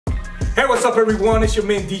Hey, what's up everyone? It's your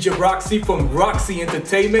man DJ Roxy from Roxy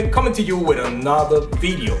Entertainment coming to you with another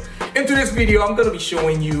video. In today's video, I'm gonna be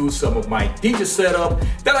showing you some of my DJ setup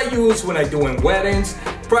that I use when I'm doing weddings,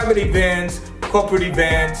 private events, corporate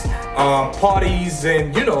events, parties,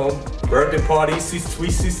 and birthday parties,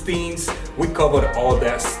 sweet 16s. We covered all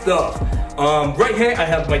that stuff. Right here I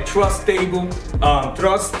have my Truss table,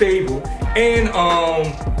 and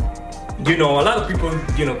a lot of people,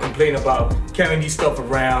 complain about carrying these stuff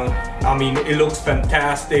around. I mean, it looks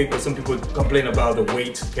fantastic, but some people complain about the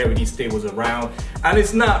weight to carry these tables around. And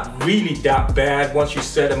it's not really that bad once you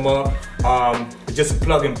set them up. It's just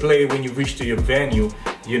plug and play when you reach to your venue,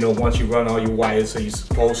 once you run all your wires as you're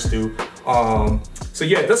supposed to. So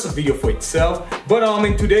yeah, that's a video for itself. But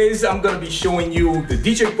in today's, I'm gonna be showing you the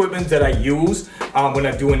DJ equipment that I use when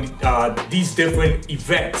I'm doing these different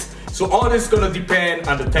events. So all this is gonna depend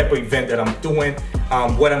on the type of event that I'm doing,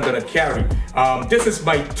 what I'm gonna carry. This is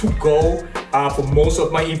my to-go for most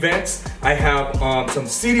of my events. I have some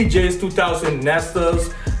CDJs 2000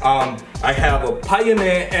 Nestors. I have a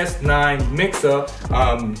Pioneer S9 mixer,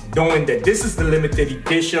 knowing that this is the limited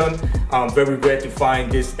edition. Very rare to find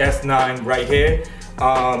this S9 right here.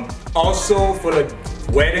 Also for the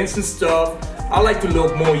weddings and stuff, I like to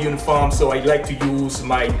look more uniform, so I like to use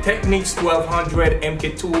my Technics 1200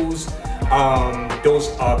 MK2s. Those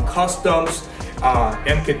are customs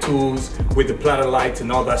MK2s with the platter lights and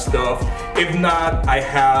all that stuff. If not, I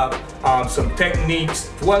have some Technics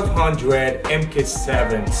 1200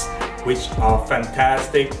 MK7s, which are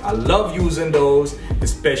fantastic. I love using those,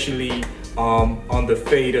 especially on the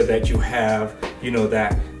fader that you have,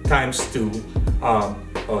 that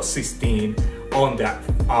 ×2 or 16 on that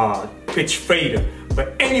pitch fader.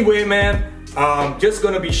 But anyway, man, just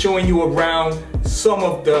gonna be showing you around some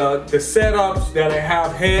of the setups that I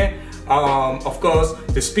have here. Of course,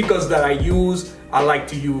 the speakers that I use, I like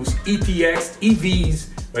to use EVs,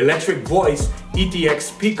 electric voice ETX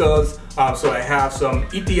speakers. So I have some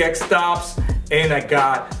ETX tops, and I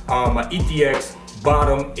got my ETX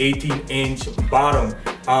bottom, 18-inch bottom.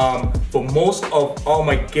 For most of all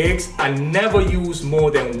my gigs, I never use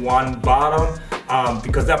more than one bottom,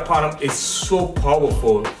 because that bottom is so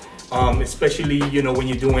powerful, especially when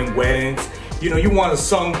you're doing weddings. You want to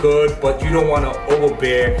sound good, but you don't want to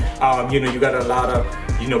overbear. You got a lot of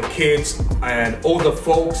kids and older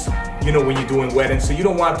folks, when you're doing weddings, so you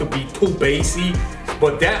don't want to be too bassy.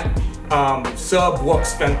 But that sub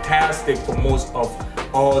works fantastic for most of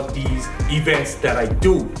all these events that I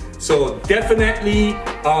do. So definitely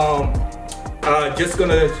just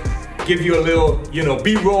gonna give you a little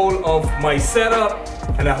B-roll of my setup,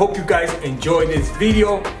 and I hope you guys enjoyed this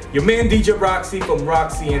video. Your man DJ Roxy from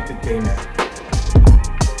Roxy Entertainment.